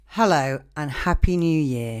Hello and Happy New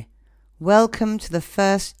Year. Welcome to the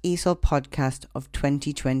first ESOL podcast of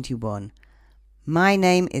 2021. My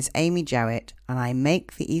name is Amy Jowett and I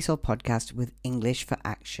make the ESOL podcast with English for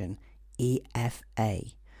Action,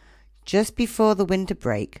 EFA. Just before the winter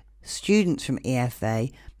break, students from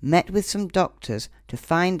EFA met with some doctors to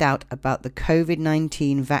find out about the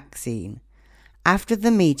COVID-19 vaccine. After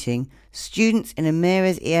the meeting, students in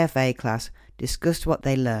Amira's EFA class discussed what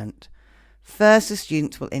they learnt. First, the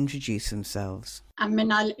students will introduce themselves. I'm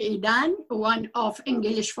Minal Idan, one of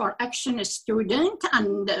English for Action student,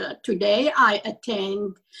 and today I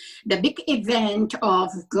attend the big event of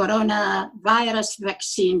coronavirus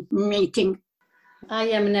vaccine meeting. I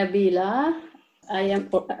am Nabila. I am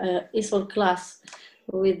ESOL class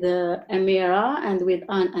with Amira and with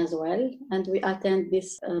Anne as well. And we attend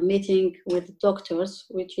this meeting with doctors,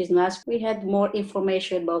 which is nice. We had more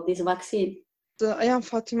information about this vaccine. I am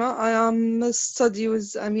Fatima. I am study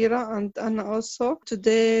with Amira and Anna also.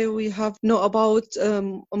 Today we have know about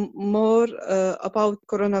more about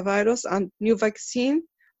coronavirus and new vaccine.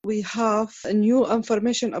 We have new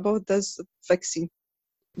information about this vaccine.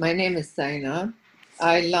 My name is Zeinab.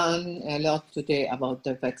 I learned a lot today about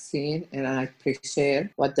the vaccine and I appreciate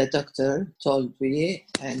what the doctor told me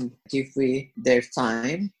and give me their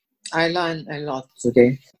time. I learned a lot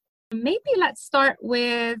today. Maybe let's start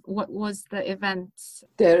with what was the event.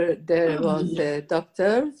 There was the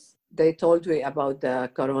doctors. They told me about the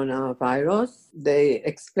coronavirus. They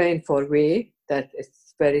explained for me that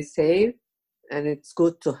it's very safe and it's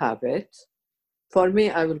good to have it. For me,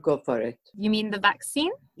 I will go for it. You mean the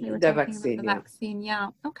vaccine? The vaccine, yeah. Vaccine,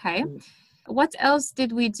 yeah. Okay. What else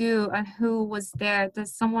did we do and who was there?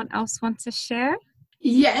 Does someone else want to share?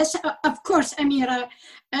 Yes, of course, Amira.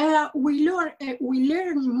 We learn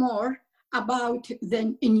more about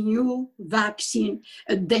the new vaccine,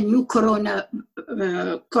 the new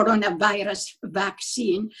coronavirus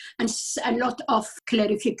vaccine, and a lot of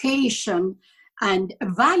clarification and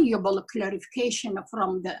valuable clarification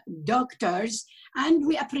from the doctors. And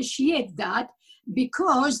we appreciate that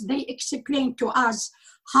because they explain to us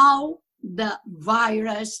how the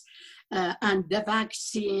virus and the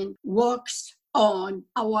vaccine works on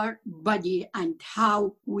our body and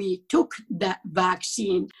how we took the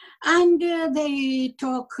vaccine. And they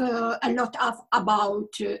talk a lot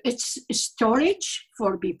about its storage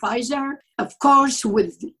for Pfizer, of course,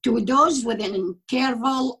 with 2 doses with an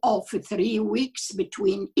interval of 3 weeks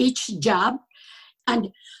between each jab, and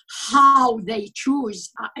how they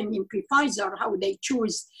choose, Pfizer, how they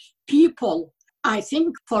choose people. I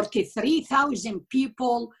think 43,000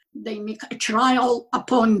 people, they make a trial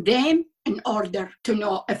upon them in order to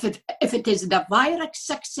know if it is the virus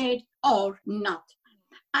succeed or not.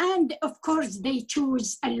 And of course, they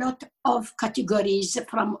choose a lot of categories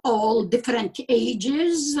from all different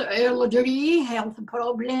ages, elderly, health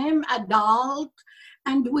problem, adult,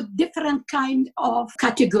 and with different kind of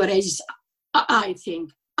categories, I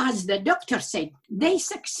think. As the doctor said, they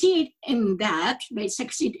succeed in that.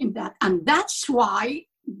 And that's why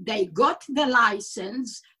they got the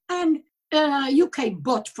license, and UK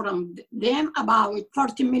bought from them about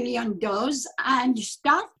 40 million doses and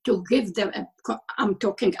start to give them, I'm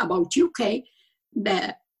talking about UK,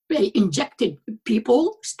 they injected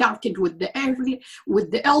people, started with the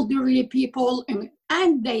elderly people,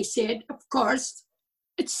 and they said, of course,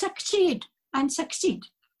 it succeed.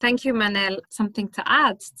 Thank you, Manal. Something to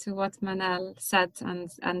add to what Manal said and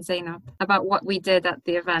Zeinab about what we did at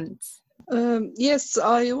the event? Yes,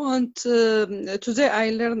 I want, today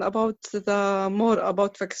I learned about more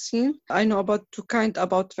about vaccine. I know about 2 kinds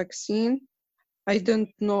about vaccine. I don't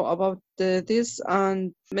know about this,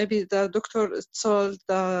 and maybe the doctor told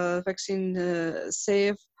the vaccine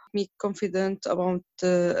safe, me confident about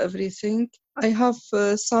everything. I have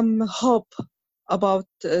some hope about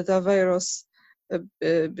the virus.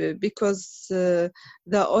 Because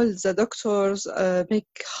all the doctors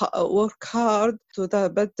work hard to the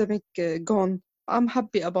pandemic gone. I'm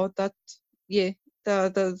happy about that. Yeah,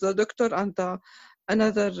 the doctor and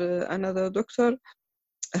another doctor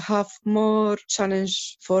have more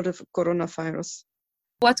challenge for the coronavirus.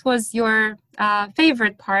 What was your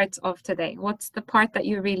favorite part of today? What's the part that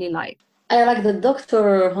you really like? I like the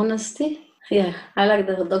doctor honesty. Yeah, I like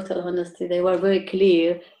the doctor honesty. They were very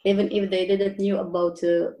clear, even if they didn't knew about,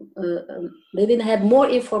 they didn't have more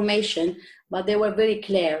information, but they were very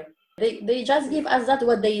clear. They just give us that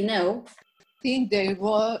what they know. I think they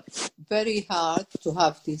work very hard to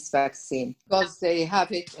have this vaccine because they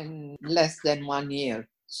have it in less than 1 year.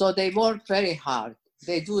 So they work very hard.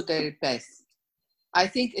 They do their best. I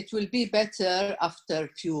think it will be better after a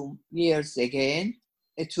few years again.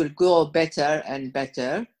 It will go better and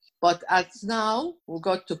better. But as now, we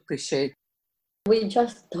got to appreciate. We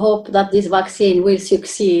just hope that this vaccine will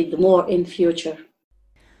succeed more in future.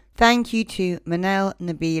 Thank you to Manal,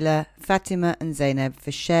 Nabila, Fatima and Zeinab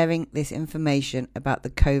for sharing this information about the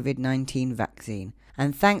COVID-19 vaccine.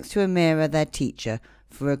 And thanks to Amira, their teacher,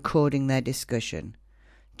 for recording their discussion.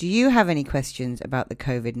 Do you have any questions about the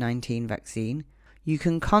COVID-19 vaccine? You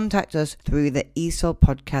can contact us through the ESOL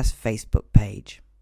Podcast Facebook page.